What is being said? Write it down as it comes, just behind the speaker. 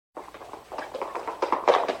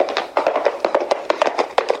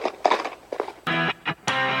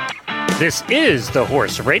This is the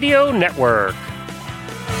Horse Radio Network.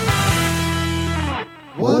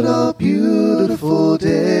 What a beautiful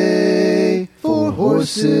day for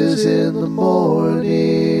horses in the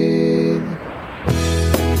morning.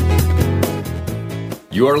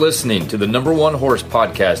 You are listening to the number one horse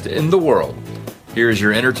podcast in the world. Here is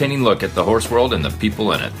your entertaining look at the horse world and the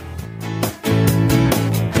people in it.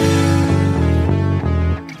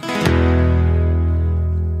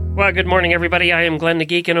 Well, good morning, everybody. I am Glenn the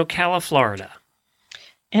Geek in Ocala, Florida.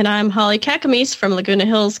 And I'm Holly Kakamis from Laguna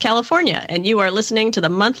Hills, California, and you are listening to the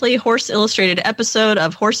monthly Horse Illustrated episode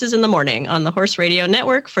of Horses in the Morning on the Horse Radio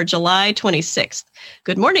Network for July 26th.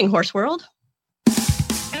 Good morning, Horse World.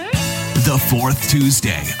 The fourth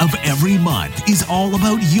Tuesday of every month is all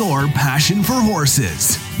about your passion for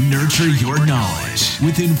horses. Nurture your knowledge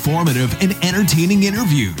with informative and entertaining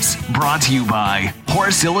interviews. Brought to you by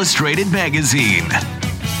Horse Illustrated Magazine.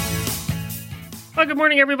 Well, good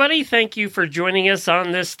morning, everybody. Thank you for joining us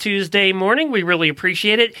on this Tuesday morning. We really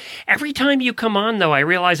appreciate it. Every time you come on, though, I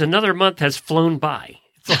realize another month has flown by.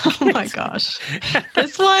 Oh, my gosh.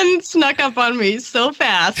 This one snuck up on me so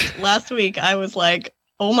fast. Last week, I was like,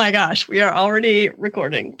 oh, my gosh, we are already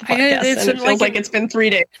recording the podcast, and it feels like it's been 3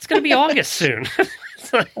 days. It's going to be August soon.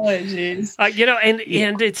 Oh, jeez.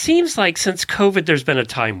 And it seems like since COVID, there's been a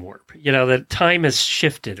time warp. That time has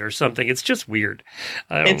shifted or something. It's just weird.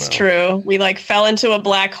 It's true. We fell into a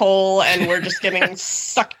black hole and we're just getting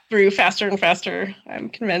sucked through faster and faster. I'm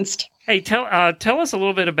convinced. Hey, tell us a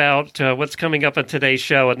little bit about what's coming up on today's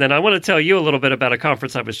show. And then I want to tell you a little bit about a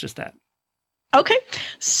conference I was just at. Okay,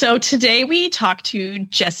 so today we talked to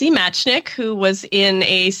Jessi Machnik, who was in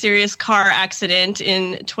a serious car accident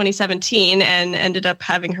in 2017 and ended up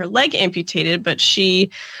having her leg amputated, but she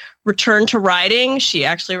returned to riding. She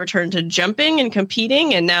actually returned to jumping and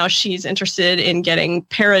competing, and now she's interested in getting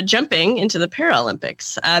para-jumping into the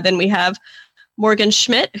Paralympics. Then we have Morgan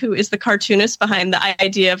Schmidt, who is the cartoonist behind The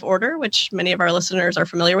Idea of Order, which many of our listeners are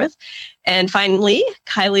familiar with. And finally,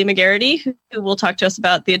 Kylie McGarity, who will talk to us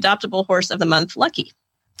about the adoptable horse of the month, Lucky.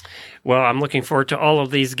 Well, I'm looking forward to all of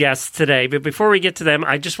these guests today. But before we get to them,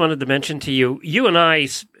 I just wanted to mention to you, you and I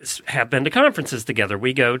have been to conferences together.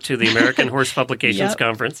 We go to the American Horse Publications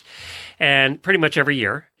Conference, and pretty much every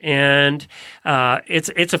year. And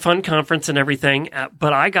it's a fun conference and everything.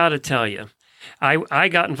 But I got to tell you, I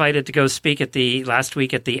got invited to go speak last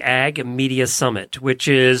week at the Ag Media Summit, which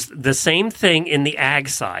is the same thing in the ag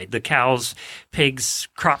side, the cows, pigs,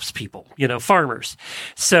 crops people, farmers.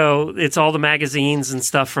 So it's all the magazines and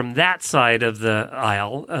stuff from that side of the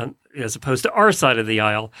aisle, as opposed to our side of the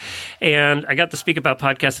aisle. And I got to speak about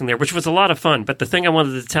podcasting there, which was a lot of fun. But the thing I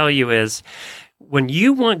wanted to tell you is, when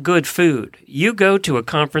you want good food, you go to a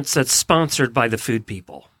conference that's sponsored by the food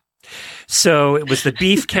people. So it was the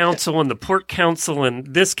Beef Council and the Pork Council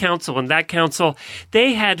and this council and that council.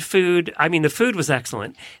 They had food. I mean, the food was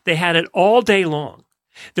excellent. They had it all day long.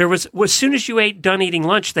 There was, as soon as you done eating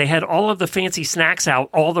lunch, they had all of the fancy snacks out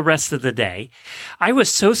all the rest of the day. I was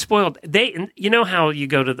so spoiled. You know how you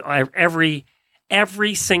go to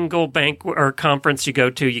every single banquet or conference you go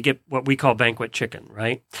to, you get what we call banquet chicken,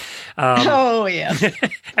 right? Oh, yeah.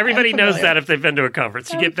 Everybody knows that if they've been to a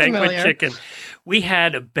conference. You get banquet familiar. Chicken. We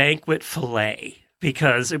had a banquet filet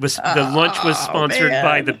because it was the lunch was sponsored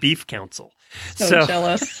by the Beef Council. So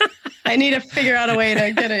jealous. I need to figure out a way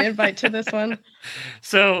to get an invite to this one.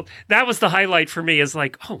 So that was the highlight for me, is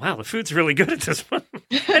like, oh, wow, the food's really good at this one.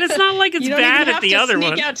 And it's not like it's bad at the other one. You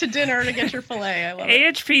don't even have to sneak out to dinner to get your filet. I love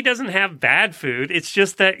it. AHP doesn't have bad food. It's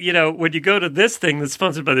just that, when you go to this thing that's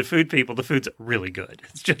sponsored by the food people, the food's really good.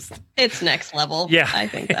 It's next level. Yeah. I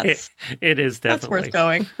think it is definitely. That's worth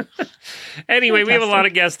going. Anyway, we have a lot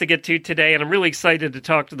of guests to get to today, and I'm really excited to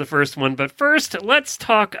talk to the first one. But first, let's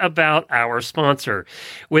talk about our sponsor.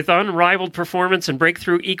 With unrivaled performance and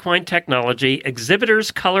breakthrough equine technology,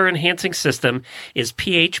 Exhibitor's color enhancing system is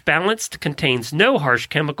pH balanced, contains no harsh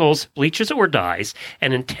chemicals, bleaches or dyes,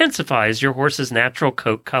 and intensifies your horse's natural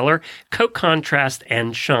coat color, coat contrast,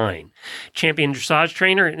 and shine. Champion dressage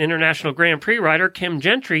trainer and international Grand Prix rider Kim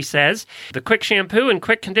Gentry says, the quick shampoo and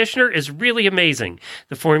quick conditioner is really amazing.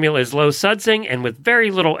 The formula is low sudsing, and with very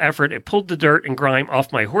little effort, it pulled the dirt and grime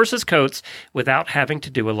off my horse's coats without having to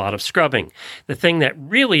do a lot of scrubbing. The thing that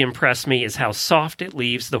really impressed me is how soft it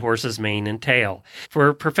leaves the horse's mane and tail.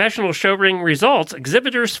 For professional show ring results,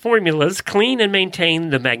 Exhibitor's formulas clean and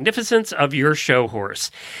maintain the magnificence of your show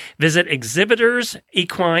horse. Visit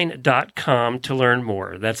exhibitorsequine.com to learn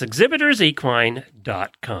more. That's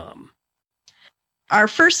exhibitorsequine.com. Our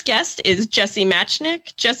first guest is Jessi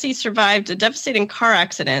Machnik. Jessi survived a devastating car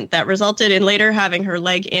accident that resulted in later having her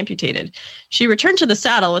leg amputated. She returned to the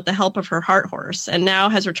saddle with the help of her heart horse and now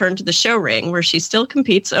has returned to the show ring where she still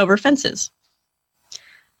competes over fences.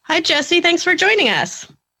 Hi, Jessi. Thanks for joining us.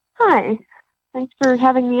 Hi. Thanks for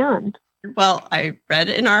having me on. Well, I read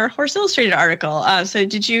in our Horse Illustrated article. So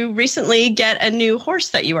did you recently get a new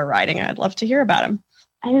horse that you were riding? I'd love to hear about him.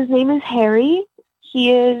 His name is Harry.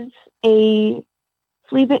 He is a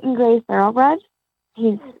flea-bitten gray thoroughbred.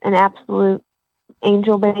 He's an absolute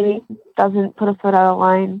angel baby. Doesn't put a foot out of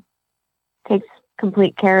line. Takes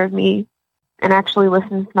complete care of me. And actually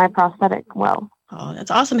listens to my prosthetic well. Oh,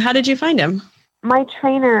 that's awesome. How did you find him? My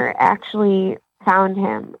trainer actually found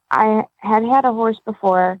him. I had a horse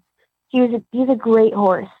before. He's a great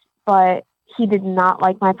horse, but he did not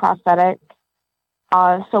like my prosthetic.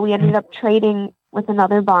 So we ended up trading with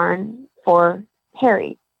another barn for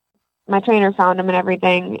Harry. My trainer found him and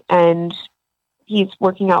everything, and he's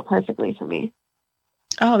working out perfectly for me.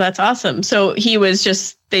 Oh, that's awesome. So he was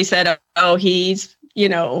just, they said, oh, he's,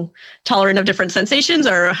 tolerant of different sensations,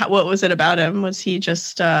 or what was it about him? Was he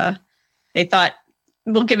just, they thought,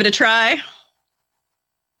 we'll give it a try?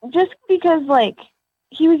 Just because,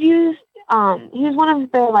 he was used, he was one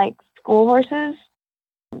of the, school horses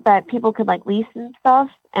that people could, lease and stuff,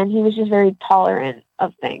 and he was just very tolerant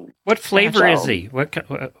of things. What flavor is he? What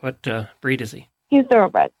breed is he? He's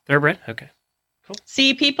thoroughbred. Thoroughbred? Okay. Cool.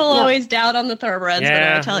 See, people always doubt on the thoroughbreds, but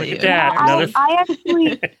I tell you. I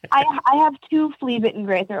actually, I have 2 flea-bitten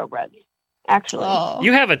gray thoroughbreds, actually. Oh.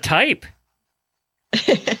 You have a type.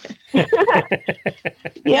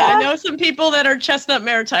 Yeah, I know some people that are chestnut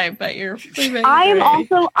mare type, but you're flea-bitten I am gray.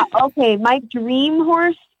 also, okay, my dream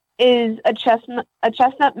horse is a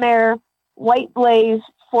chestnut mare, white blaze,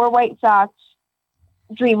 4 white socks,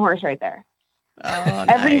 dream horse right there. Oh,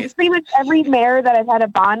 nice. Pretty much every mare that I've had a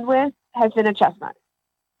bond with has been a chestnut.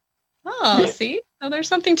 Oh, see? Oh, there's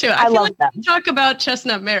something to it. I feel love like them. we talk about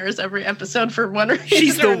chestnut mares every episode for one reason.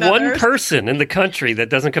 She's or the another. one person in the country that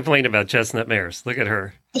doesn't complain about chestnut mares. Look at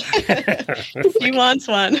her. She wants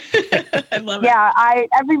one. I love it. Yeah,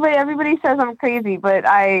 everybody says I'm crazy, but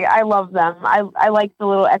I love them. I like the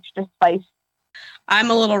little extra spice. I'm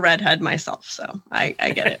a little redhead myself, so I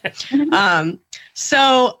get it.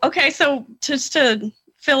 So just to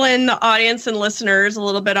fill in the audience and listeners a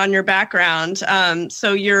little bit on your background.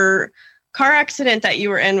 So your car accident that you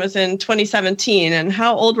were in was in 2017, and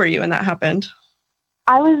how old were you when that happened?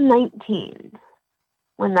 I was 19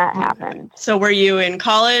 when that happened. So were you in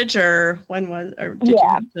college, or did you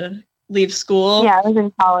have to leave school? Yeah, I was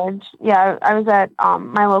in college. Yeah, I was at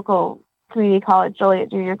my local community college, Joliet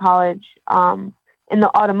Junior College, in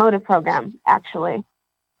the automotive program, actually.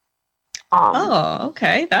 Oh,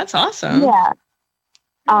 okay. That's awesome. Yeah.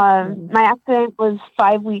 My accident was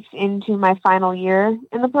 5 weeks into my final year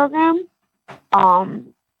in the program.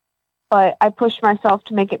 But I pushed myself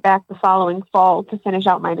to make it back the following fall to finish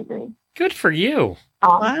out my degree. Good for you.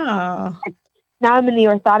 Wow. Now I'm in the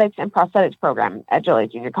orthotics and prosthetics program at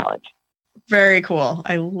Joliet Junior College. Very cool.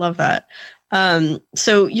 I love that.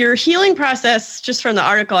 So your healing process, just from the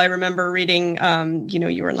article, I remember reading,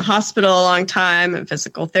 you were in the hospital a long time and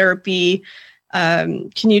physical therapy.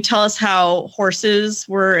 Can you tell us how horses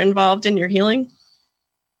were involved in your healing?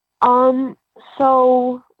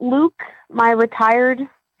 So Luke, my retired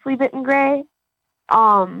flea-bitten gray,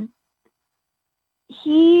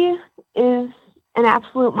 he is an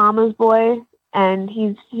absolute mama's boy, and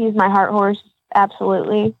he's my heart horse,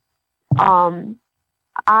 absolutely.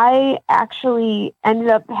 I actually ended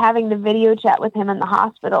up having the video chat with him in the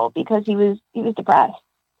hospital because he was depressed,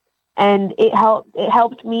 and it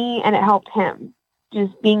helped me and it helped him.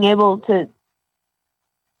 Just being able to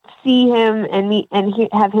see him and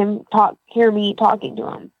have him hear me talking to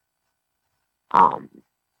him,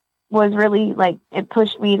 was really it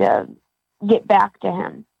pushed me to get back to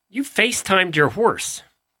him. You FaceTimed your horse.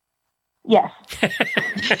 Yes.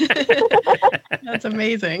 That's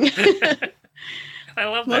amazing. I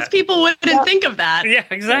love that. Most people wouldn't think of that. Yeah,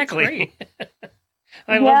 exactly.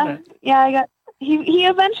 I love that. Yeah, he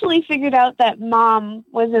eventually figured out that Mom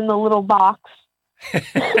was in the little box.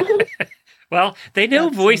 Well, they know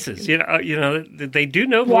voices. They do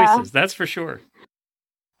know voices. That's for sure.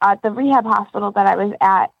 At the rehab hospital that I was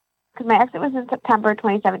at, because my accident was in September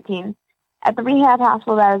 2017. At the rehab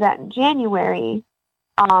hospital that I was at in January,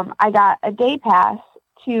 I got a day pass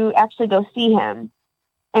to actually go see him.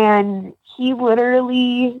 And he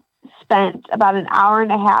literally spent about an hour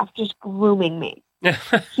and a half just grooming me.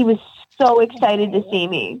 He was so excited to see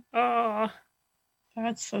me. Oh.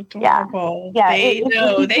 That's adorable. Yeah,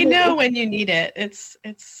 they know when you need it. It's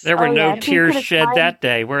There were no yeah, tears shed that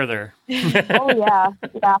day, were there? Oh yeah.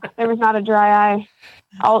 There was not a dry eye.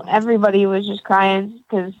 Everybody was just crying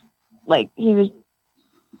because, like,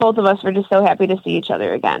 both of us were just so happy to see each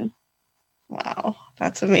other again. Wow,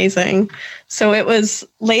 that's amazing. So it was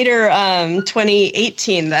later,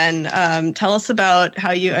 2018 then. Tell us about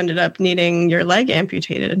how you ended up needing your leg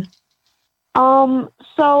amputated.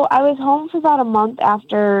 So I was home for about a month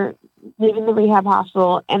after leaving the rehab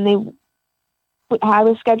hospital, and I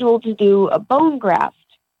was scheduled to do a bone graft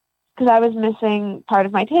because I was missing part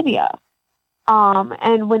of my tibia.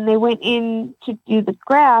 And when they went in to do the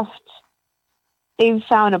graft, they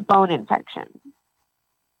found a bone infection.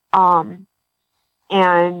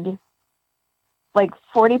 And like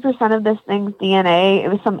 40% of this thing's DNA, it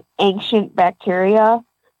was some ancient bacteria.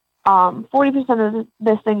 40% of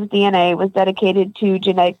this thing's DNA was dedicated to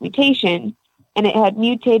genetic mutation, and it had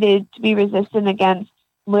mutated to be resistant against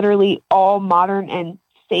literally all modern and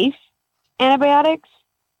safe antibiotics.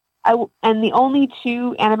 And the only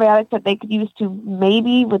 2 antibiotics that they could use to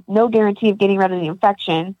maybe, with no guarantee of getting rid of the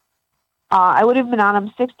infection, I would have been on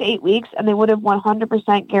them 6 to 8 weeks, and they would have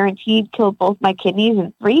 100% guaranteed killed both my kidneys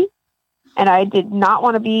in 3. And I did not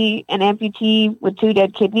want to be an amputee with 2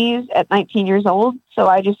 dead kidneys at 19 years old. So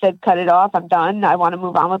I just said, cut it off. I'm done. I want to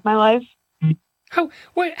move on with my life.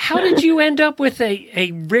 How did you end up with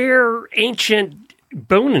a rare ancient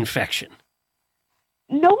bone infection?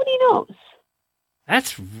 Nobody knows.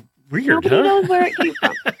 That's weird, Nobody knows where it came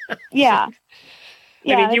from. Yeah.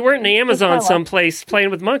 I mean, you weren't in the Amazon someplace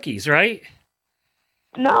playing with monkeys, right?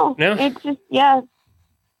 No. It's just, yeah.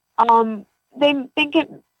 They think it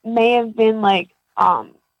may have been like, because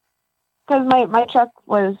my truck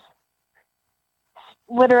was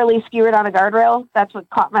literally skewered on a guardrail. That's what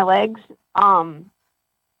caught my legs.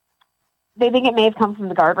 They think it may have come from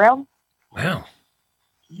the guardrail. Wow.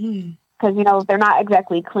 Because, they're not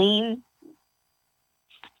exactly clean.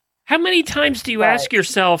 How many times do you ask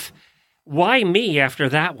yourself, why me after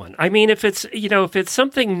that one? I mean, if it's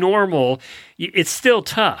something normal, it's still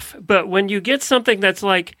tough. But when you get something that's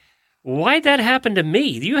like, why'd that happen to me?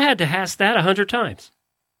 You had to ask that 100 times.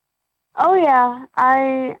 Oh yeah,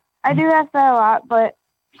 I do ask that a lot, but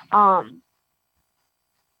I've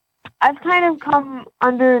kind of come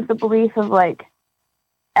under the belief of like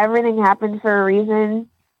everything happened for a reason.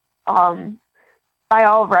 By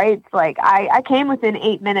all rights, like I came within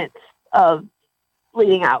 8 minutes of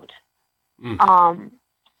bleeding out.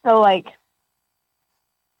 So like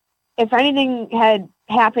if anything had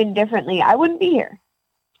happened differently, I wouldn't be here.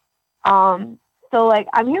 So like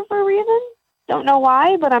I'm here for a reason. Don't know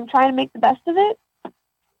why, but I'm trying to make the best of it.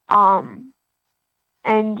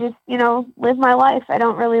 And just, live my life. I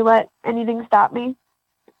don't really let anything stop me.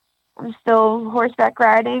 I'm still horseback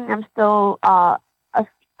riding. I'm still, I'm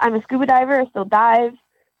a scuba diver. I still dive.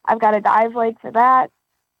 I've got a dive leg for that.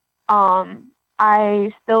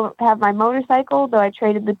 I still have my motorcycle, though I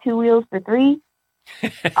traded the 2 wheels for 3.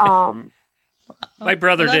 My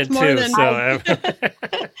brother did too.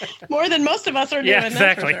 More than most of us are doing. Yeah,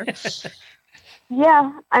 exactly. Sure.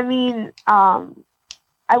 Yeah, I mean,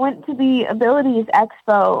 I went to the Abilities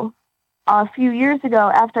Expo a few years ago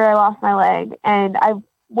after I lost my leg, and I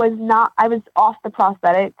was off the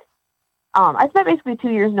prosthetic. I spent basically 2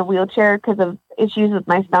 years in a wheelchair because of issues with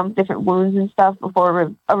my stomach, different wounds and stuff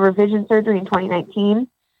before a revision surgery in 2019.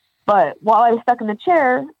 But while I was stuck in the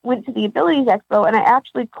chair, went to the Abilities Expo, and I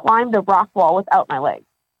actually climbed a rock wall without my leg.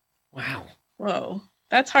 Wow. Whoa.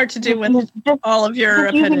 That's hard to do with all of your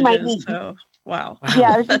appendages. So, wow.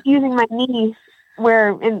 Yeah, I was just using my knee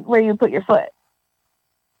where you put your foot.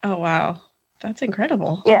 Oh, wow. That's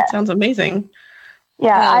incredible. Yeah. That sounds amazing.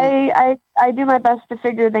 Yeah, I do my best to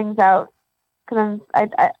figure things out because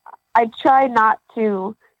I try not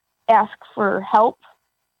to ask for help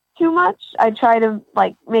too much. I try to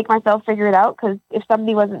make myself figure it out because if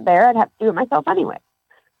somebody wasn't there, I'd have to do it myself anyway.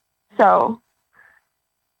 So.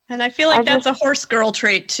 And I feel like that's a horse girl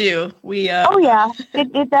trait too. Oh yeah,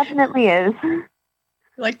 it definitely is.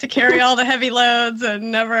 Like to carry all the heavy loads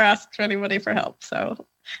and never ask anybody for help. So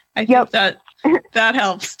I think that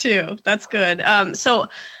helps too. That's good. So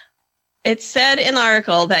it said in the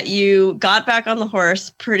article that you got back on the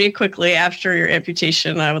horse pretty quickly after your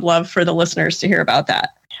amputation. I would love for the listeners to hear about that.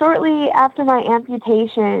 Shortly after my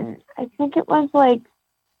amputation, I think it was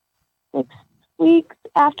 6 weeks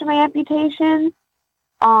after my amputation,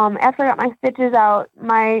 after I got my stitches out,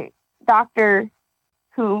 my doctor,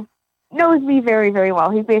 who knows me very, very well,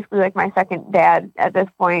 he's basically like my second dad at this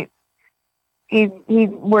point. He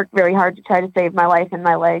worked very hard to try to save my life and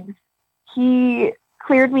my legs. He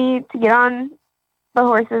cleared me to get on the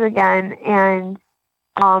horses again, and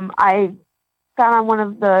I got on one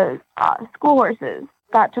of the school horses,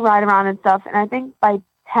 got to ride around and stuff, and I think by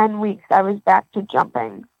 10 weeks I was back to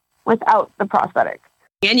jumping without the prosthetic.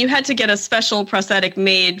 And you had to get a special prosthetic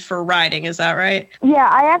made for riding, is that right? Yeah,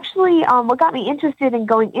 I actually, what got me interested in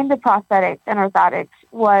going into prosthetics and orthotics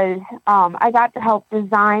was I got to help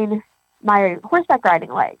design my horseback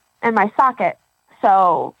riding leg and my socket,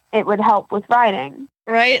 so it would help with riding.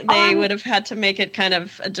 Right? They would have had to make it kind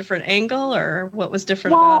of a different angle, or what was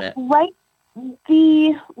different about it? Right.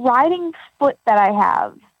 The riding foot that I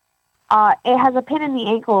have, it has a pin in the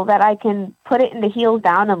ankle that I can put it in the heels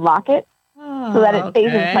down and lock it so that it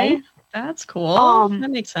stays in place. That's cool.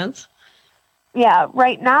 That makes sense. Yeah,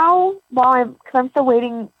 right now, because I'm still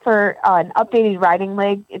waiting for an updated riding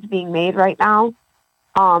leg. It's being made right now.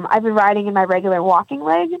 I've been riding in my regular walking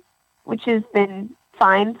leg, which has been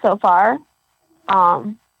fine so far.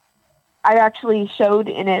 I actually showed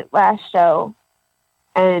in it last show.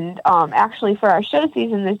 And actually for our show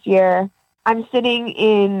season this year,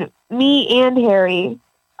 me and Harry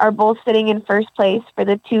are both sitting in first place for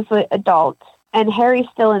the 2-foot adults. And Harry's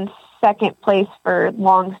still in second place for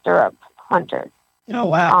long stirrup hunter. Oh,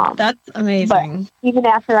 wow. That's amazing. But even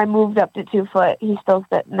after I moved up to 2-foot, he's still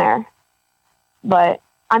sitting there. But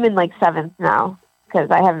I'm in like 7th now because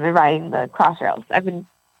I haven't been riding the cross rails. I've been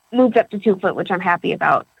moved up to 2-foot, which I'm happy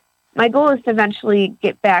about. My goal is to eventually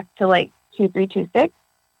get back to like 2-3, 2-6.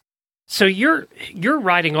 So you're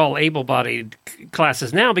riding all able-bodied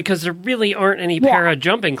classes now because there really aren't any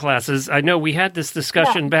para-jumping classes. I know we had this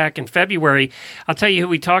discussion back in February. I'll tell you who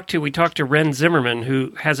we talked to. We talked to Ren Zimmerman,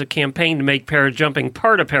 who has a campaign to make para-jumping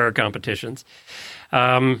part of para-competitions.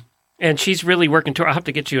 And she's really working toward... I'll have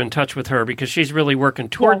to get you in touch with her because she's really working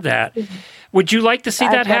toward that. Would you like to see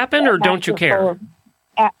that happen, or don't you care?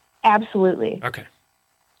 Absolutely. Okay.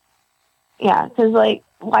 Yeah, because, like,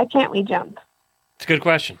 why can't we jump? It's a good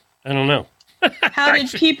question. I don't know. How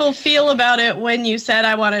did people feel about it when you said,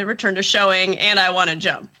 I want to return to showing and I want to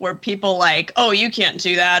jump? Were people like, oh, you can't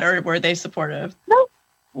do that? Or were they supportive? No,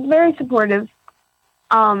 very supportive.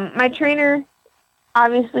 My trainer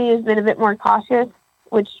obviously has been a bit more cautious,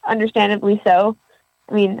 which understandably so.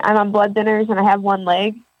 I mean, I'm on blood thinners and I have one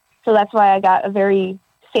leg. So that's why I got a very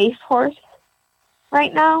safe horse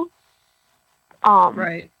right now.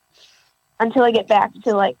 Right. Until I get back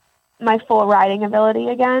to, like, my full riding ability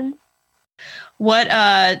again. What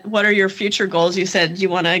are your future goals? You said you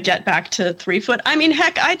want to get back to 3-foot. I mean,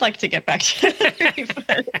 heck, I'd like to get back to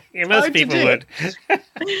 3-foot. Yeah, most people would.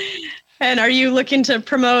 And are you looking to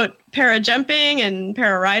promote para jumping and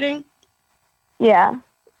para riding? Yeah.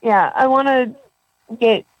 I want to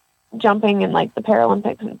get jumping in like the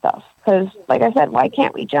Paralympics and stuff. Because, like I said, why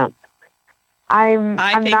can't we jump? I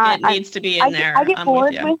think it needs to be in there. I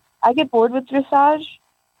get bored with dressage.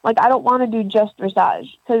 Like, I don't want to do just dressage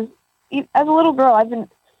because as a little girl, I've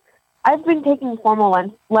been taking formal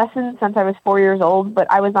lessons since I was 4 years old,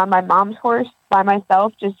 but I was on my mom's horse by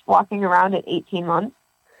myself, just walking around at 18 months.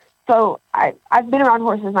 So I've been around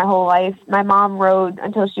horses my whole life. My mom rode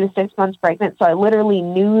until she was 6 months pregnant, so I literally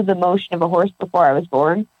knew the motion of a horse before I was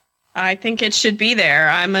born. I think it should be there.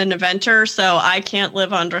 I'm an eventer, so I can't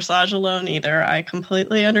live on dressage alone either. I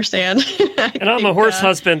completely understand. And I'm a horse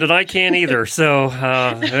husband, and I can't either. So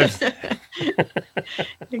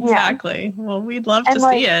exactly. Yeah. Well, we'd love to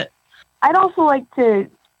see it. I'd also like to.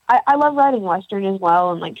 I love riding Western as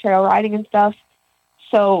well, and like trail riding and stuff.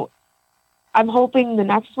 So I'm hoping the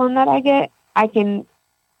next one that I get, I can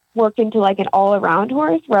work into like an all-around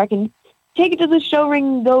horse where I can take it to the show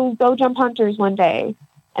ring, go jump hunters one day.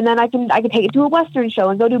 And then I can take it to a Western show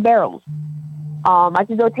and go do barrels. I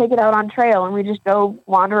could go take it out on trail and we just go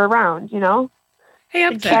wander around, you know? Hey,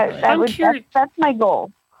 I'm curious. That's my goal.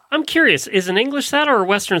 I'm curious. Is an English saddle or a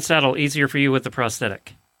Western saddle easier for you with the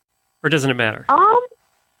prosthetic? Or doesn't it matter?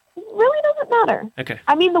 It really doesn't matter. Okay.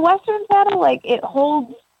 I mean, the Western saddle, like, it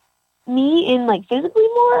holds me in, like, physically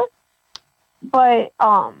more. But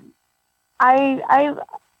I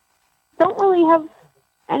don't really have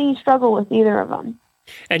any struggle with either of them.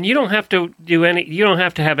 And you don't have to you don't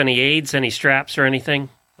have to have any aids, any straps or anything?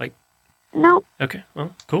 Like, no. Okay.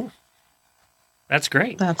 Well, cool. That's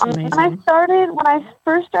great. That's amazing. When I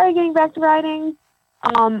first started getting back to riding,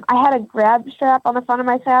 I had a grab strap on the front of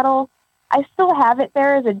my saddle. I still have it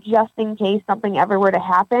there as a just in case something ever were to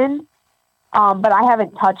happen. But I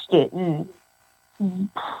haven't touched it in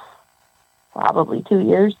probably 2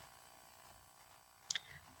 years.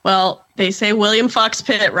 Well, they say William Fox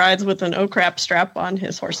Pitt rides with an oh-crap strap on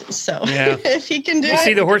his horses. So if he can do it. You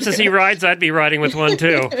see the horses he rides, I'd be riding with one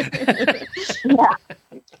too. Yeah.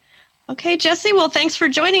 Okay, Jessi, well, thanks for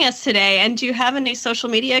joining us today. And do you have any social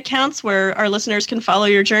media accounts where our listeners can follow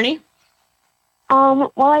your journey?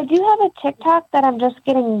 Well, I do have a TikTok that I'm just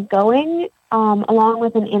getting going, along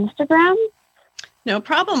with an Instagram. No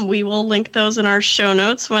problem. We will link those in our show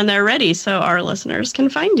notes when they're ready so our listeners can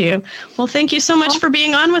find you. Well, thank you so much for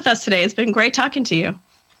being on with us today. It's been great talking to you.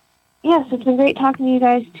 Yes, it's been great talking to you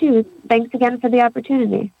guys, too. Thanks again for the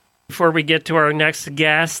opportunity. Before we get to our next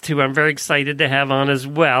guest, who I'm very excited to have on as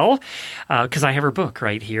well, because I have her book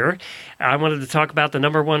right here, I wanted to talk about the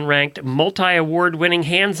 #1 ranked multi-award-winning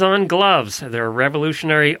hands-on gloves. They're a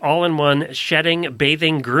revolutionary all-in-one shedding,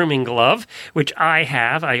 bathing, grooming glove, which I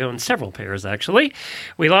have. I own several pairs, actually.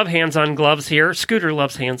 We love hands-on gloves here. Scooter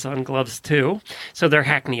loves hands-on gloves, too, so they're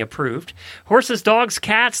Hackney approved. Horses, dogs,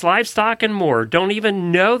 cats, livestock, and more don't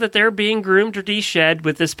even know that they're being groomed or de-shed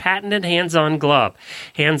with this patented hands-on glove.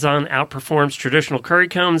 Hands-on outperforms traditional curry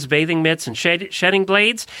combs, bathing mitts, and shedding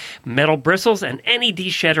blades, metal bristles, and any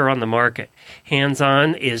de-shedder on the market.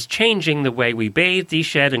 Hands-On is changing the way we bathe,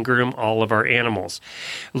 de-shed, and groom all of our animals.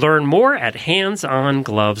 Learn more at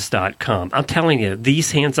handsongloves.com. I'm telling you,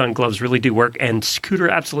 these hands-on gloves really do work, and Scooter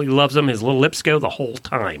absolutely loves them. His little lips go the whole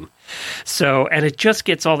time. So, and it just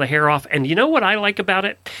gets all the hair off. And you know what I like about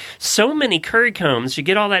it? So many curry combs, you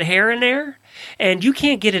get all that hair in there, and you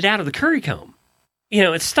can't get it out of the curry comb. You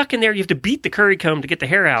know, it's stuck in there. You have to beat the curry comb to get the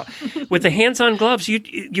hair out. With the hands-on gloves, you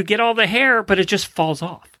get all the hair, but it just falls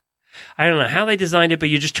off. I don't know how they designed it, but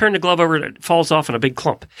you just turn the glove over and it falls off in a big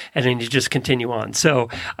clump, and then you just continue on. So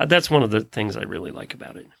that's one of the things I really like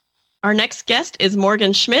about it. Our next guest is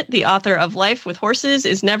Morgan Schmidt, the author of Life with Horses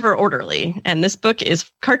is Never Orderly. And this book is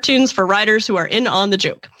cartoons for riders who are in on the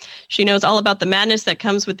joke. She knows all about the madness that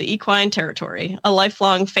comes with the equine territory. A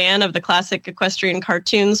lifelong fan of the classic equestrian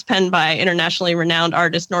cartoons penned by internationally renowned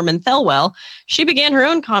artist Norman Thelwell, she began her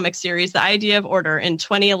own comic series, The Idea of Order, in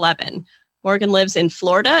 2011. Morgan lives in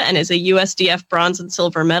Florida and is a USDF bronze and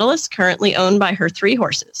silver medalist, currently owned by her 3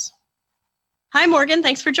 horses. Hi, Morgan.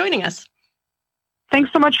 Thanks for joining us. Thanks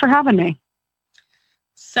so much for having me.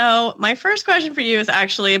 So my first question for you is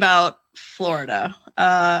actually about Florida.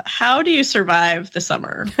 How do you survive the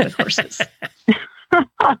summer with horses?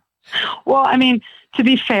 Well, I mean, to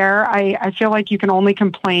be fair, I feel like you can only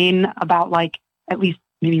complain about like at least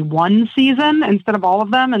maybe one season instead of all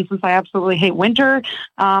of them. And since I absolutely hate winter,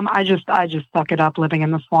 I just suck it up living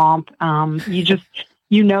in the swamp.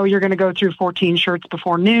 You know you're going to go through 14 shirts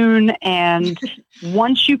before noon, and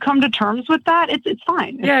once you come to terms with that, it's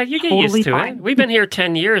fine. Yeah, you get totally used to it. We've been here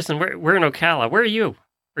 10 years, and we're in Ocala. Where are you?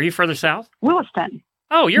 Are you further south? Williston.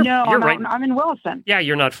 Oh, you're right. I'm in Williston. Yeah,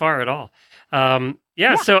 you're not far at all.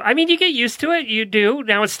 Yeah, so, I mean, you get used to it. You do.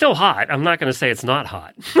 Now, it's still hot. I'm not going to say it's not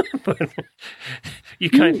hot. But you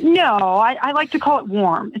No, I like to call it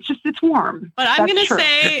warm. It's warm. But I'm going to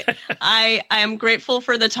say I am grateful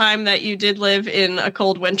for the time that you did live in a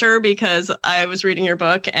cold winter, because I was reading your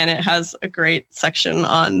book, and it has a great section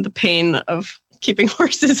on the pain of keeping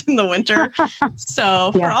horses in the winter.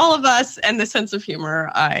 So for all of us and the sense of humor,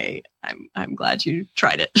 I'm glad you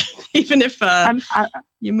tried it, even if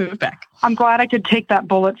you moved back. I'm glad I could take that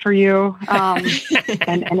bullet for you and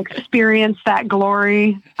experience that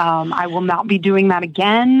glory. I will not be doing that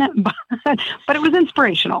again, but it was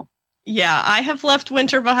inspirational. Yeah, I have left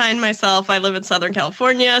winter behind myself. I live in Southern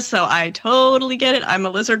California, so I totally get it. I'm a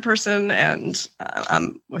lizard person, and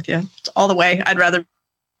I'm with you all the way. I'd rather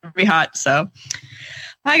be hot, so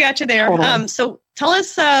I got you there. Totally. So tell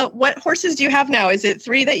us, what horses do you have now? Is it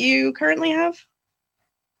 3 that you currently have?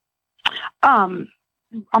 I'm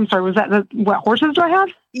sorry, was that what horses do I have?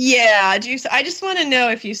 Yeah, I just want to know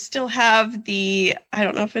if you still have the, I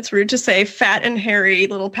don't know if it's rude to say, fat and hairy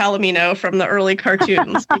little Palomino from the early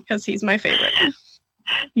cartoons, because he's my favorite.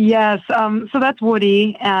 Yes, so that's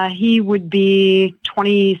Woody. He would be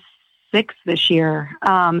 26 this year.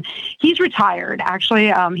 He's retired,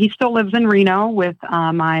 actually. He still lives in Reno with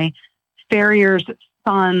my farrier's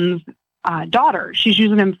son's daughter. She's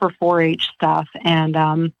using him for 4-H stuff,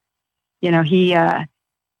 and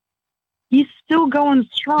he's still going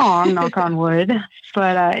strong, knock on wood.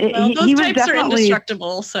 But he was definitely are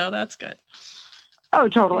indestructible, so that's good. Oh,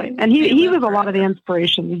 totally. And he was a lot of the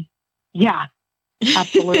inspiration. Yeah,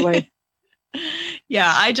 absolutely.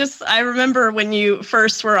 Yeah, I remember when you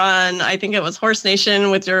first were on, I think it was Horse Nation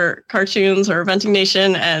with your cartoons, or Eventing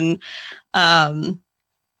Nation, and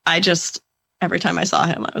every time I saw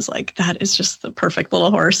him, I was like, that is just the perfect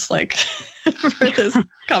little horse, like, for this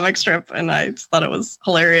comic strip, and I just thought it was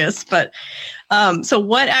hilarious. But so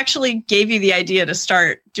what actually gave you the idea to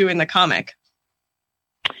start doing the comic?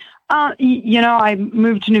 I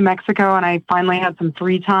moved to New Mexico and I finally had some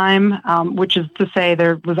free time, which is to say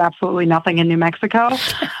there was absolutely nothing in New Mexico.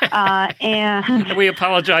 And we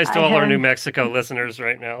apologize to all our New Mexico listeners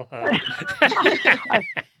right now.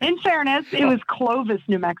 In fairness, it was Clovis,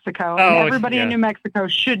 New Mexico. And everybody in New Mexico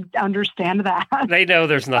should understand that. They know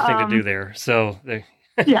there's nothing to do there. So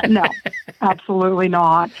yeah, no, absolutely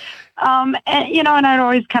not. And I'd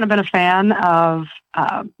always kind of been a fan of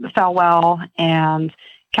Falwell and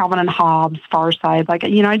Calvin and Hobbes, Far Side.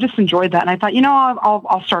 I just enjoyed that. And I thought,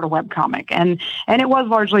 I'll start a webcomic. And it was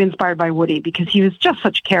largely inspired by Woody because he was just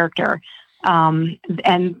such a character. And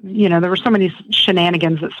there were so many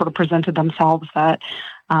shenanigans that sort of presented themselves that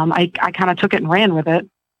I kind of took it and ran with it.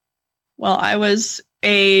 Well, I was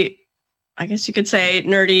I guess you could say,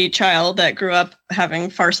 nerdy child that grew up having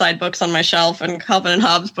Far Side books on my shelf and Calvin and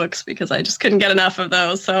Hobbes books because I just couldn't get enough of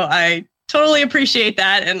those. So I totally appreciate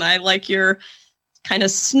that. And I like your kind of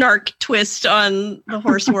snark twist on the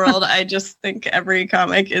horse world. I just think every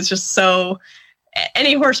comic is just so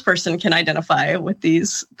any horse person can identify with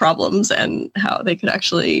these problems and how they could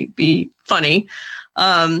actually be funny.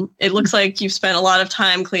 It looks like you've spent a lot of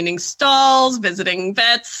time cleaning stalls, visiting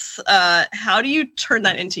vets. How do you turn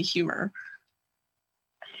that into humor?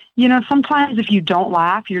 Sometimes if you don't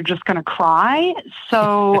laugh, you're just going to cry.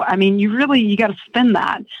 So, you got to spin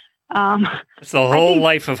that. It's the whole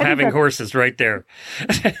life of having horses right there.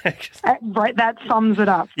 Right. That sums it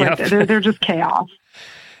up. Right. Yep. They're just chaos,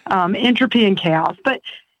 entropy and chaos. But,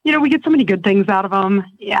 we get so many good things out of them.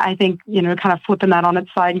 Yeah, I think, kind of flipping that on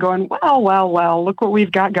its side and going, well, look what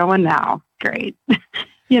we've got going now. Great.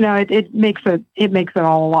 It makes it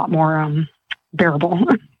all a lot more bearable.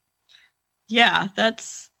 Yeah,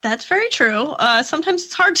 that's very true. Sometimes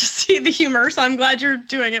it's hard to see the humor, so I'm glad you're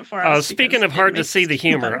doing it for us. Speaking of hard to see the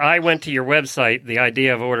humor, I went to your website,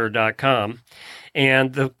 theideaoforder.com,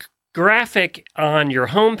 and the graphic on your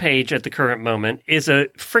homepage at the current moment is a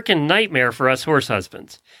freaking nightmare for us horse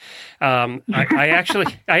husbands. I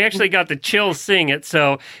actually got the chills seeing it.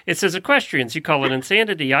 So it says equestrians. You call it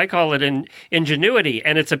insanity. I call it ingenuity.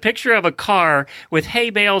 And it's a picture of a car with hay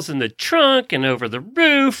bales in the trunk and over the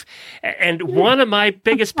roof. And one of my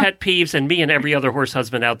biggest pet peeves, and me and every other horse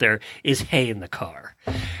husband out there, is hay in the car.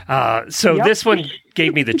 This one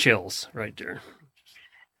gave me the chills right there.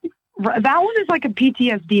 That one is like a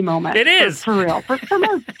PTSD moment. It is. For real.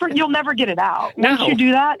 You'll never get it out. No. Once you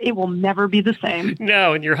do that, it will never be the same.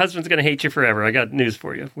 No, and your husband's going to hate you forever. I got news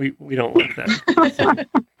for you. We don't like that.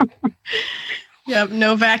 Yep,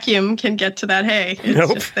 no vacuum can get to that hay.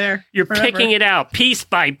 It's just there. You're forever. picking it out piece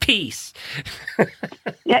by piece.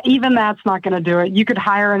 Yeah, even that's not going to do it. You could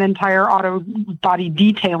hire an entire auto body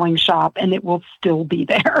detailing shop and it will still be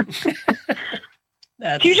there.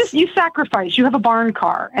 You sacrifice. You have a barn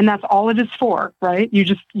car, and that's all it is for, right? You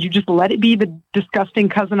just let it be the disgusting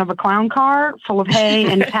cousin of a clown car, full of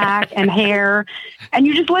hay and tack and hair, and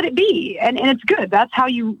you just let it be, and it's good. That's how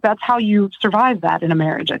you survive that in a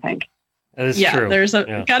marriage, I think. That is true. There's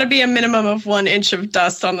got to be a minimum of 1 inch of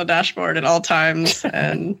dust on the dashboard at all times,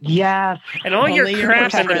 and yes, and all your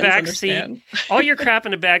crap in the back seat, all your crap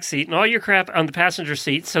in the back seat, and all your crap on the passenger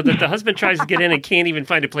seat, so that the husband tries to get in and can't even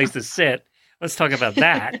find a place to sit. Let's talk about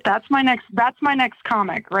that. That's my next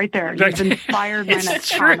comic right there. You've inspired my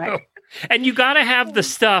next comic. And you got to have the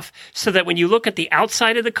stuff so that when you look at the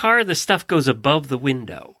outside of the car, the stuff goes above the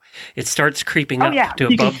window. It starts creeping up to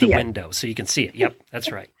above the window so you can see it. Yep,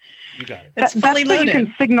 that's right. You got it. That's so you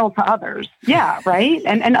can signal to others. Yeah, right?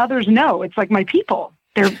 And others know. It's like my people.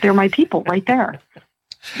 They're my people right there.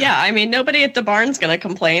 Yeah, nobody at the barn's going to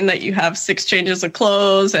complain that you have 6 changes of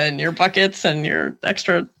clothes and your buckets and your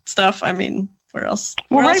extra stuff. Where else?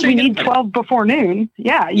 Well, right, we need 12 before noon.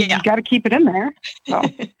 Yeah, you got to keep it in there. So.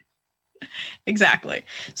 Exactly.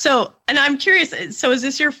 So, and I'm curious, so is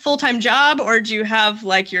this your full-time job or do you have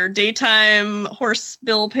like your daytime horse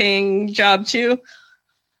bill paying job too?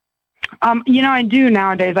 I do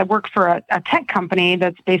nowadays. I work for a tech company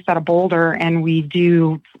that's based out of Boulder, and we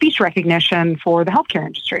do speech recognition for the healthcare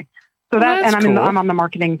industry. So I'm on the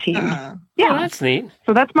markeking team. Yeah, that's neat.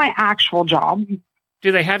 So that's my actual job.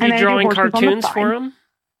 Do they have you drawing cartoons for them?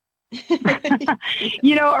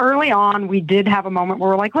 Early on, we did have a moment where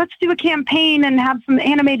we're like, let's do a campaign and have some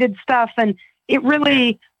animated stuff, and it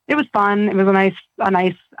was fun. It was a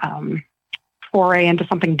nice foray into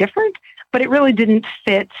something different, but it really didn't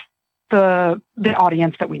fit the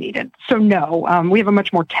audience that we needed. So no, we have a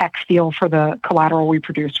much more tech feel for the collateral we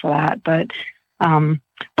produce for that. But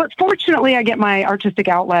fortunately, I get my artistic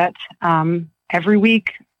outlet every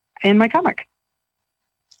week in my comic.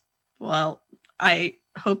 Well, I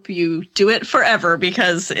hope you do it forever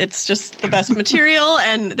because it's just the best material,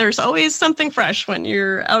 and there's always something fresh when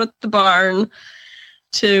you're out at the barn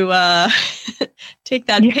to take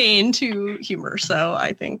that pain to humor. So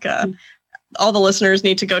I think all the listeners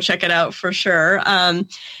need to go check it out for sure. And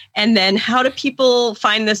then how do people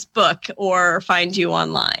find this book or find you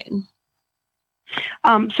online?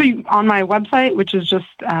 On my website, which is just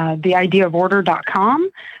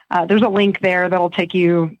theideaoforder.com, there's a link there that'll take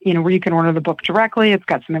you, where you can order the book directly. It's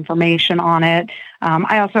got some information on it.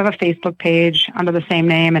 I also have a Facebook page under the same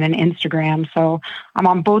name and an Instagram. So I'm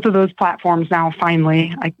on both of those platforms now.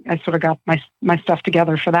 Finally, I sort of got my stuff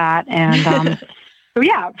together for that. And so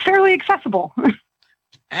yeah, fairly accessible.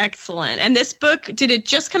 Excellent. And this book, did it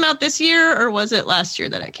just come out this year or was it last year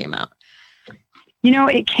that it came out?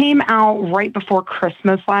 It came out right before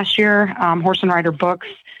Christmas last year. Horse and Rider Books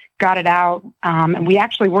got it out, and we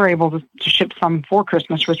actually were able to ship some for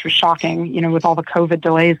Christmas, which was shocking, with all the COVID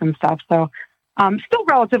delays and stuff. So still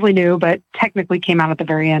relatively new, but technically came out at the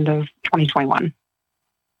very end of 2021.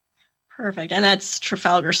 Perfect. And that's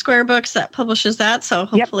Trafalgar Square Books that publishes that. So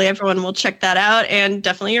hopefully everyone will check that out, and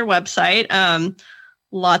definitely your website.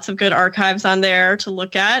 Lots of good archives on there to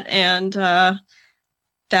look at, and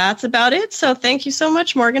that's about it. So thank you so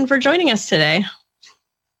much, Morgan, for joining us today.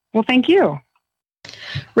 Well, thank you.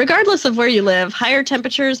 Regardless of where you live, higher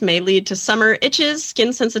temperatures may lead to summer itches, skin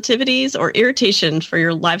sensitivities, or irritation for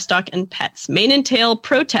your livestock and pets. Mane and Tail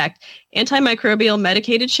Protect antimicrobial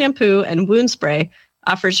medicated shampoo and wound spray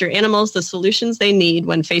offers your animals the solutions they need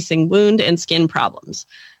when facing wound and skin problems.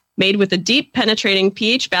 Made with a deep, penetrating,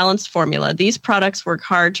 pH-balanced formula, these products work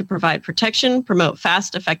hard to provide protection, promote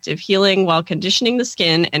fast, effective healing while conditioning the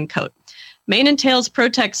skin and coat. Mane and Tail's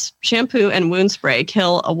Protex shampoo and wound spray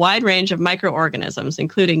kill a wide range of microorganisms,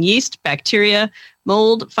 including yeast, bacteria,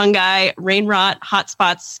 mold, fungi, rain rot, hot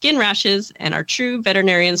spots, skin rashes, and are true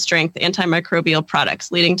veterinarian-strength antimicrobial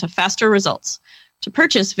products, leading to faster results. To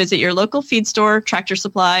purchase, visit your local feed store, Tractor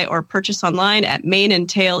Supply, or purchase online at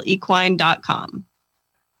maneandtailequine.com.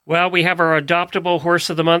 Well, we have our Adoptable Horse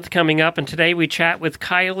of the Month coming up, and today we chat with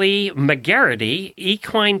Kylie McGarity,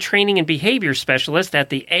 Equine Training and Behavior Specialist at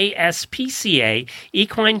the ASPCA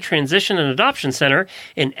Equine Transition and Adoption Center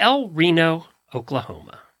in El Reno,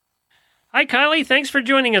 Oklahoma. Hi, Kylie. Thanks for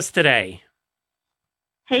joining us today.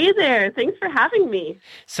 Hey there. Thanks for having me.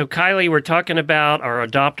 So, Kylie, we're talking about our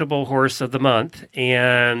Adoptable Horse of the Month,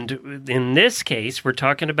 and in this case, we're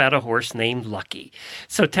talking about a horse named Lucky.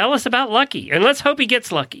 So tell us about Lucky, and let's hope he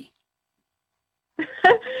gets lucky.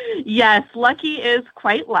 Yes, Lucky is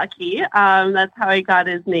quite lucky. That's how he got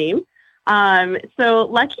his name. So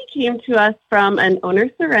Lucky came to us from an owner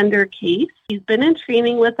surrender case. He's been in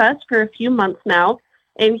training with us for a few months now.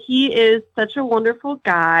 And he is such a wonderful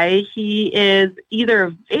guy. He is either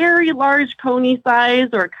a very large pony size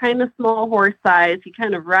or kind of small horse size. He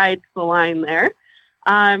kind of rides the line there.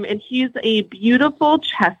 And he's a beautiful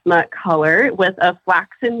chestnut color with a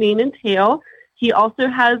flaxen mane and tail. He also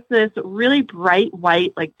has this really bright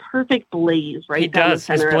white, perfect blaze right down the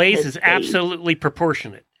center. His blaze is face. Absolutely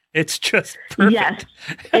proportionate. It's just perfect. Yes,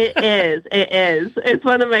 it is. It is. It's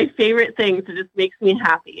one of my favorite things. It just makes me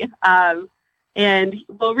happy. And,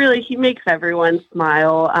 well, really, he makes everyone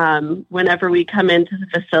smile. Whenever we come into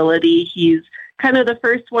the facility, he's kind of the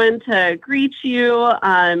first one to greet you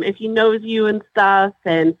if he knows you and stuff.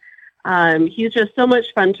 And he's just so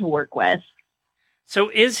much fun to work with. So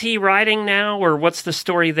is he riding now, or what's the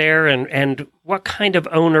story there? And what kind of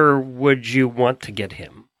owner would you want to get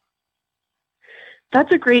him?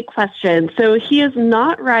 That's a great question. So he is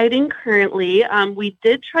not riding currently. We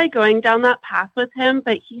did try going down that path with him,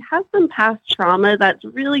 but he has some past trauma that's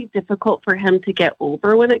really difficult for him to get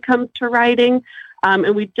over when it comes to riding.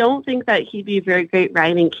 And we don't think that he'd be a very great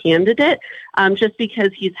riding candidate just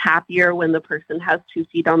because he's happier when the person has 2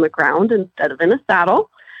 feet on the ground instead of in a saddle.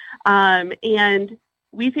 And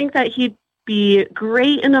we think that he'd be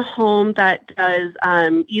great in a home that does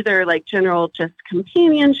either general just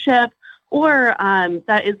companionship or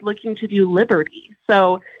that is looking to do liberty.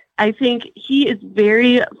 So I think he is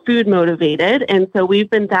very food motivated, and so we've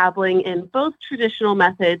been dabbling in both traditional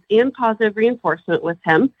methods and positive reinforcement with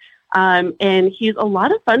him. And he's a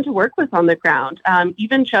lot of fun to work with on the ground.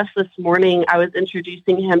 Even just this morning, I was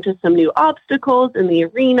introducing him to some new obstacles in the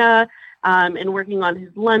arena and working on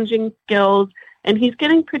his lunging skills, and he's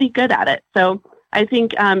getting pretty good at it. So I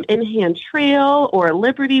think in-hand trail or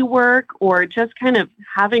liberty work or just kind of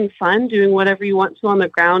having fun doing whatever you want to on the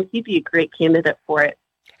ground, he'd be a great candidate for it.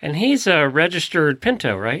 And he's a registered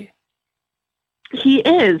Pinto, right? He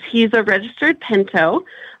is. He's a registered Pinto.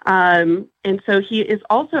 And so he is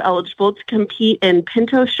also eligible to compete in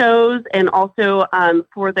Pinto shows and also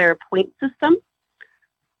for their point system.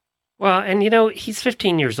 Well, and he's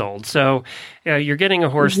 15 years old, so you're getting a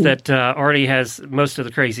horse that already has most of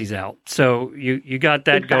the crazies out. So you got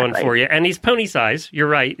that going for you. And he's pony size. You're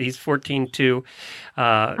right. He's 14.2.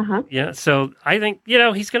 Yeah. So I think,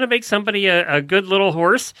 he's going to make somebody a good little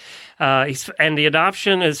horse. And the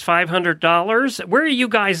adoption is $500. Where are you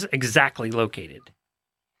guys exactly located?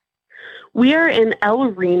 We are in El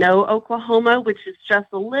Reno, Oklahoma, which is just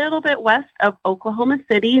a little bit west of Oklahoma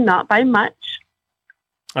City, not by much.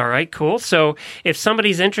 All right, cool. So if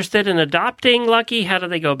somebody's interested in adopting Lucky, how do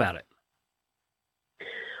they go about it?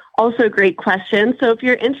 Also a great question. So if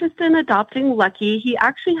you're interested in adopting Lucky, he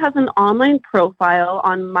actually has an online profile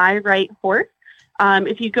on My Right Horse.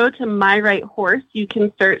 If you go to My Right Horse, you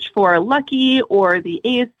can search for Lucky or the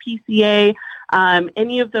ASPCA.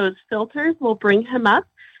 Any of those filters will bring him up.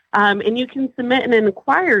 And you can submit an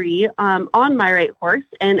inquiry on My Right Horse,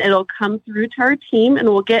 and it'll come through to our team, and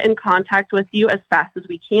we'll get in contact with you as fast as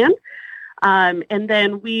we can. And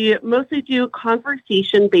then we mostly do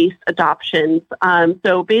conversation-based adoptions.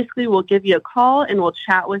 So basically, we'll give you a call, and we'll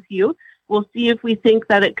chat with you. We'll see if we think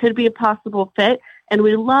that it could be a possible fit. And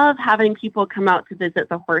we love having people come out to visit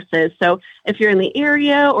the horses. So if you're in the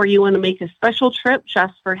area or you want to make a special trip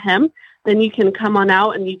just for him, then you can come on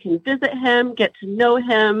out and you can visit him, get to know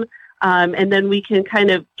him, and then we can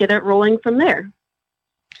kind of get it rolling from there.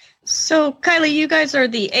 So, Kylie, you guys are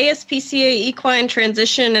the ASPCA Equine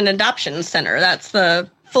Transition and Adoption Center. That's the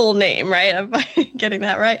full name, right? Am I getting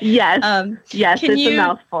that right? Yes. Yes, it's a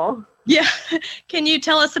mouthful. Yeah. Can you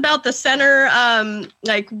tell us about the center,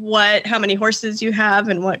 how many horses you have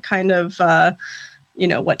and what kind of,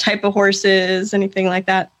 what type of horses, anything like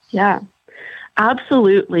that? Yeah.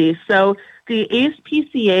 Absolutely. So the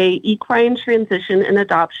ASPCA Equine Transition and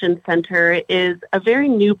Adoption Center is a very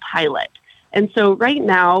new pilot. And so right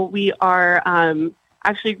now we are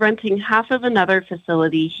actually renting half of another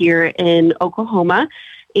facility here in Oklahoma.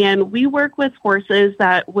 And we work with horses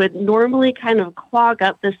that would normally kind of clog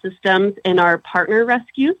up the systems in our partner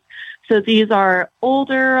rescues. So these are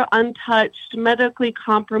older, untouched, medically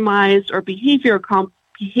compromised, or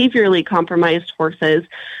behaviorally compromised horses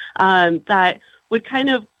that would kind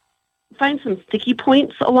of find some sticky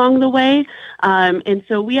points along the way. And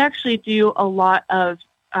so we actually do a lot of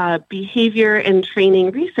behavior and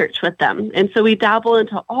training research with them. And so we dabble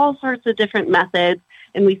into all sorts of different methods,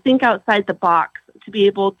 and we think outside the box to be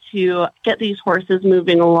able to get these horses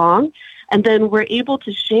moving along. And then we're able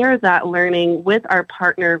to share that learning with our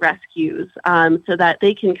partner rescues so that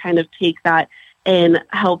they can kind of take that and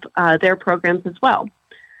help their programs as well.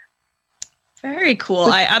 Very cool.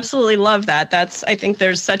 I absolutely love that. I think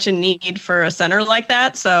there's such a need for a center like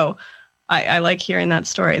that. So I like hearing that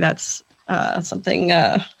story. That's something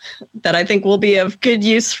that I think will be of good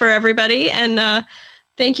use for everybody. And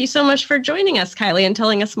thank you so much for joining us, Kylie, and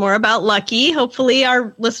telling us more about Lucky. Hopefully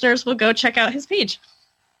our listeners will go check out his page.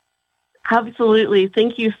 Absolutely.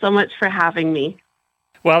 Thank you so much for having me.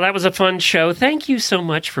 Well, that was a fun show. Thank you so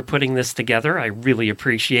much for putting this together. I really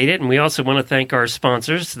appreciate it. And we also want to thank our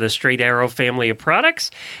sponsors, the Straight Arrow family of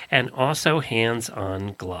products, and also Hands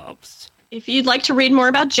On Gloves. If you'd like to read more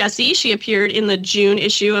about Jessi, she appeared in the June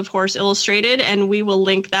issue of Horse Illustrated, and we will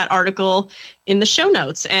link that article in the show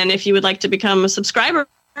notes. And if you would like to become a subscriber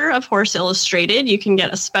of Horse Illustrated, you can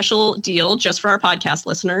get a special deal just for our podcast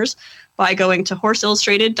listeners by going to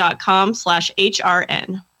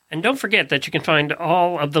horseillustrated.com/HRN. And don't forget that you can find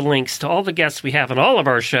all of the links to all the guests we have on all of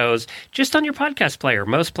our shows just on your podcast player.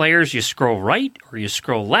 Most players, you scroll right, or you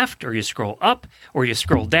scroll left, or you scroll up, or you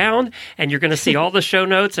scroll down, and you're going to see all the show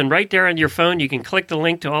notes. And right there on your phone, you can click the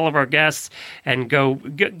link to all of our guests and go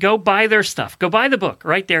buy their stuff. Go buy the book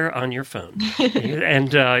right there on your phone.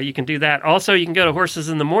 And you can do that. Also, you can go to Horses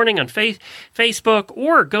in the Morning on Facebook,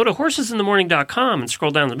 or go to horsesinthemorning.com and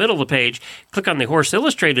scroll down the middle of the page, click on the Horse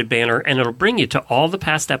Illustrated banner, and it'll bring you to all the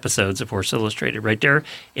past episodes of Horse Illustrated right there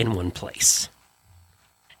in one place.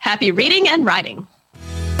 Happy reading and riding.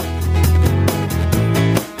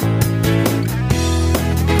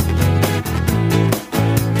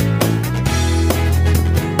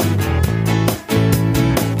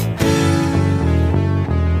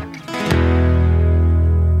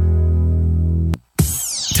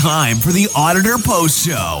 Time for the Auditor Post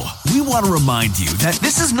Show. We want to remind you that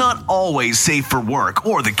this is not always safe for work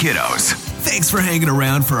or the kiddos. Thanks for hanging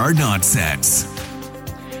around for our nonsense.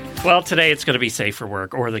 Well, today it's going to be safe for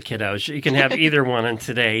work or the kiddos. You can have either one in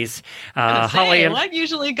today's. Holly and what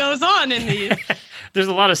usually goes on in these? There's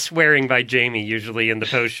a lot of swearing by Jamie usually in the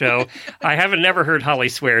post show. I haven't never heard Holly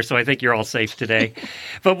swear, so I think you're all safe today.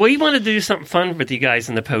 But we wanted to do something fun with you guys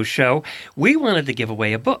in the post show. We wanted to give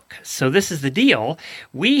away a book. So this is the deal.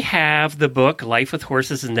 We have the book, Life with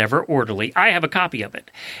Horses is Never Orderly. I have a copy of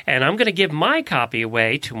it. And I'm going to give my copy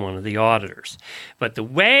away to one of the auditors. But the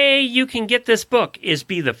way you can get this book is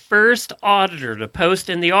be the first auditor to post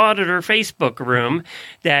in the auditor Facebook room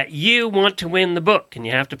that you want to win the book. And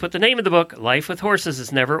you have to put the name of the book, Life with Horses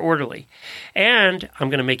is Never Orderly. And I'm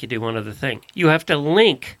going to make you do one other thing. You have to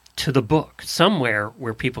link to the book somewhere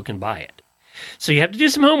where people can buy it. So you have to do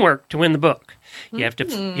some homework to win the book. You have to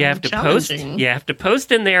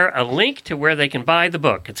post in there a link to where they can buy the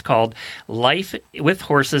book. It's called Life with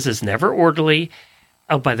Horses is Never Orderly.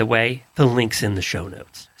 Oh, by the way, the link's in the show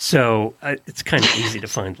notes. So it's kind of easy to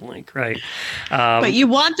find the link, right? But you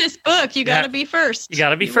want this book. You got to be first. You got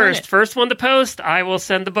to be first. First one to post, I will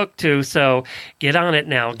send the book to. So get on it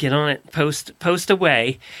now. Get on it. Post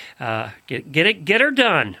away. Get her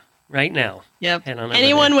done right now. Yep.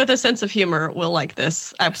 Anyone with a sense of humor will like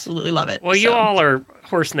this. Absolutely love it. Well, you all are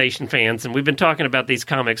Horse Nation fans, and we've been talking about these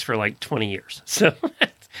comics for like 20 years. So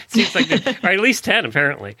seems like, or at least 10,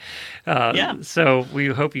 apparently. So we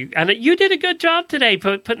hope you, and you did a good job today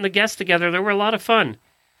putting the guests together. They were a lot of fun.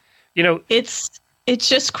 You know, it's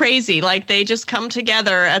just crazy. Like they just come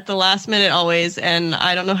together at the last minute always. And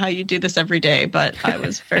I don't know how you do this every day, but I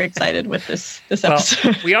was very excited with this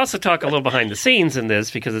episode. Well, we also talk a little behind the scenes in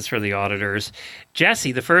this because it's for the auditors.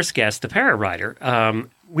 Jessi, the first guest, the para rider,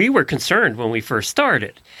 we were concerned when we first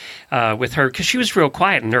started with her because she was real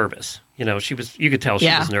quiet and nervous. You know, you could tell she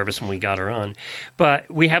was nervous when we got her on.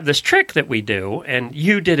 But we have this trick that we do, and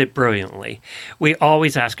you did it brilliantly. We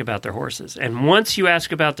always ask about their horses. And once you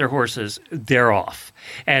ask about their horses, they're off.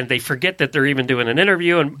 And they forget that they're even doing an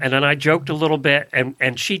interview. And then I joked a little bit,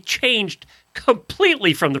 and she changed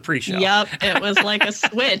completely from the pre-show. Yep, it was like a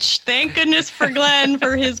switch. Thank goodness for Glenn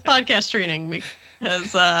for his podcast training.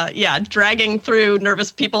 Because, dragging through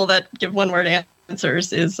nervous people that give one-word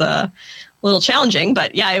answers is a little challenging,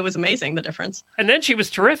 but yeah, it was amazing, the difference. And then she was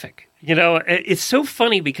terrific. You know, it's so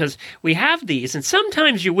funny because we have these, and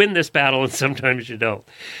sometimes you win this battle and sometimes you don't.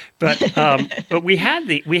 But but we have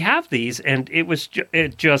these, and it was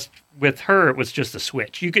just with her, it was just a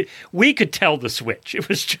switch. We could tell the switch. It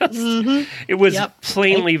was just it was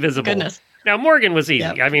plainly visible. Goodness. Now, Morgan was easy.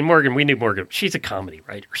 Yep. I mean, we knew Morgan. She's a comedy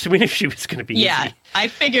writer, so we knew she was going to be easy. Yeah, I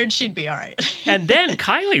figured she'd be all right. And then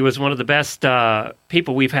Kylie was one of the best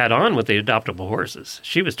people we've had on with the adoptable horses.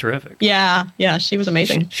 She was terrific. Yeah, she was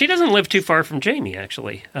amazing. She doesn't live too far from Jamie,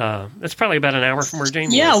 actually. That's probably about an hour from where Jamie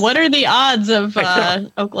is. Yeah, what are the odds of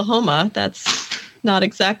Oklahoma? That's not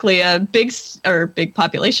exactly a big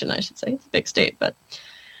population, I should say. It's a big state, but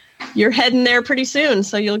you're heading there pretty soon,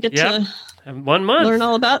 so you'll get to... 1 month. Learn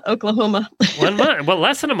all about Oklahoma. 1 month. Well,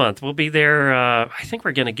 less than a month. We'll be there. I think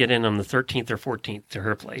we're going to get in on the 13th or 14th to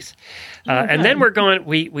her place. And then we're going,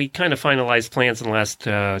 we kind of finalized plans in the last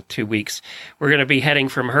 2 weeks. We're going to be heading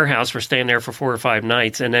from her house. We're staying there for 4 or 5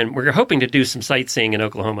 nights. And then we're hoping to do some sightseeing in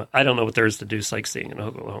Oklahoma. I don't know what there is to do sightseeing in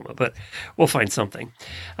Oklahoma, but we'll find something.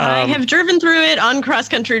 I have driven through it on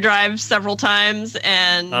cross-country drives several times.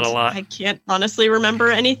 And not a lot. I can't honestly remember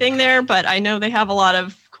anything there, but I know they have a lot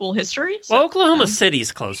of cool history. So, well, Oklahoma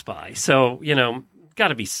City's close by, so got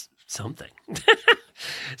to be something.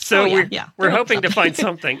 So we're hoping to find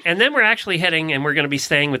something, and then we're actually heading, and we're going to be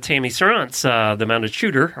staying with Tammy Serrance, the mounted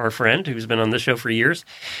shooter, our friend who's been on this show for years.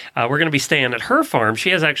 We're going to be staying at her farm. She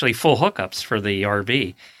has actually full hookups for the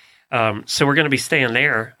RV. So we're going to be staying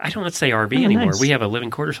there. I don't want to say RV anymore. Nice. We have a living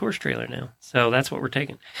quarters horse trailer now. So that's what we're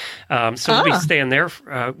taking. So we'll be staying there.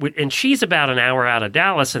 And she's about an hour out of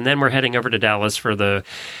Dallas. And then we're heading over to Dallas for the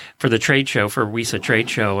trade show, for WISA trade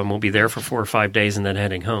show. And we'll be there for 4 or 5 days and then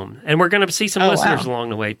heading home. And we're going to see some listeners along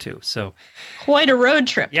the way too. So quite a road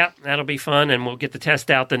trip. Yeah, that'll be fun. And we'll get to test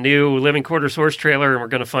out the new living quarters horse trailer. And we're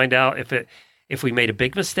going to find out if we made a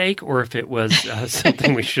big mistake or if it was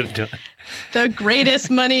something we should have done. The greatest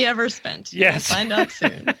money ever spent. Yes. We'll find out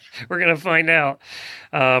soon. We're going to find out.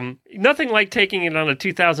 Nothing like taking it on a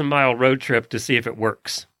 2,000-mile road trip to see if it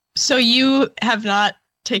works. So you have not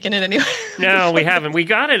taken it anywhere? No, we haven't. We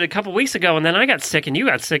got it a couple weeks ago, and then I got sick, and you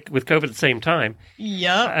got sick with COVID at the same time.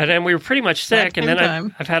 Yep. And then we were pretty much sick, and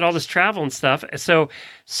then I've had all this travel and stuff. So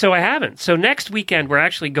I haven't. So next weekend, we're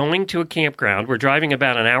actually going to a campground. We're driving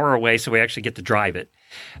about an hour away, so we actually get to drive it.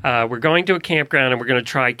 We're going to a campground, and we're going to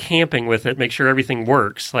try camping with it, make sure everything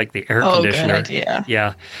works, like the air conditioner. Good idea.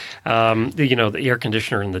 Yeah. The air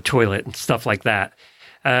conditioner and the toilet and stuff like that.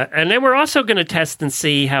 And then we're also going to test and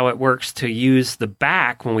see how it works to use the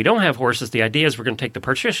back when we don't have horses. The idea is we're going to take the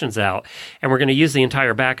partitions out and we're going to use the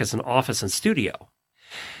entire back as an office and studio.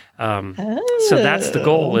 So that's the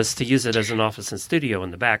goal, is to use it as an office and studio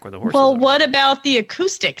in the back where the horses are. What about the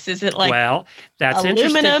acoustics? Is it like that's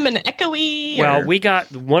aluminum and echoey? Well, we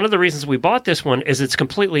got one of the reasons we bought this one is it's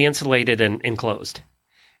completely insulated and enclosed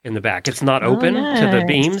in the back. It's not open to the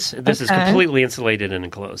beams. This is completely insulated and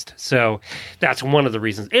enclosed. So that's one of the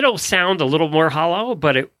reasons. It'll sound a little more hollow,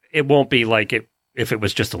 but it won't be like it if it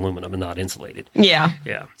was just aluminum and not insulated. Yeah.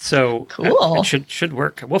 Yeah. So cool. It should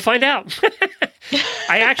work. We'll find out.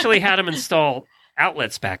 I actually had them install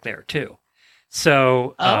outlets back there too.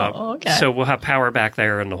 So so we'll have power back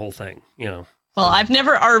there and the whole thing, Well, I've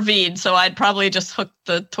never RV'd, so I'd probably just hook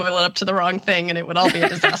the toilet up to the wrong thing and it would all be a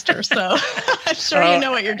disaster. So I'm sure you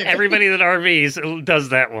know what you're doing. Everybody that RVs does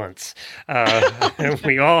that once.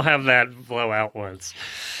 We all have that blowout once.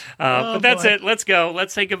 But that's it. Let's go.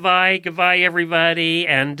 Let's say goodbye. Goodbye, everybody.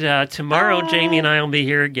 And tomorrow, Jamie and I will be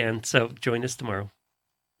here again. So join us tomorrow.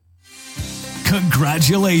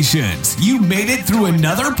 Congratulations. You made it through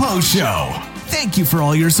another post show. Thank you for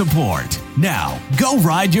all your support. Now, go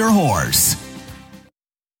ride your horse.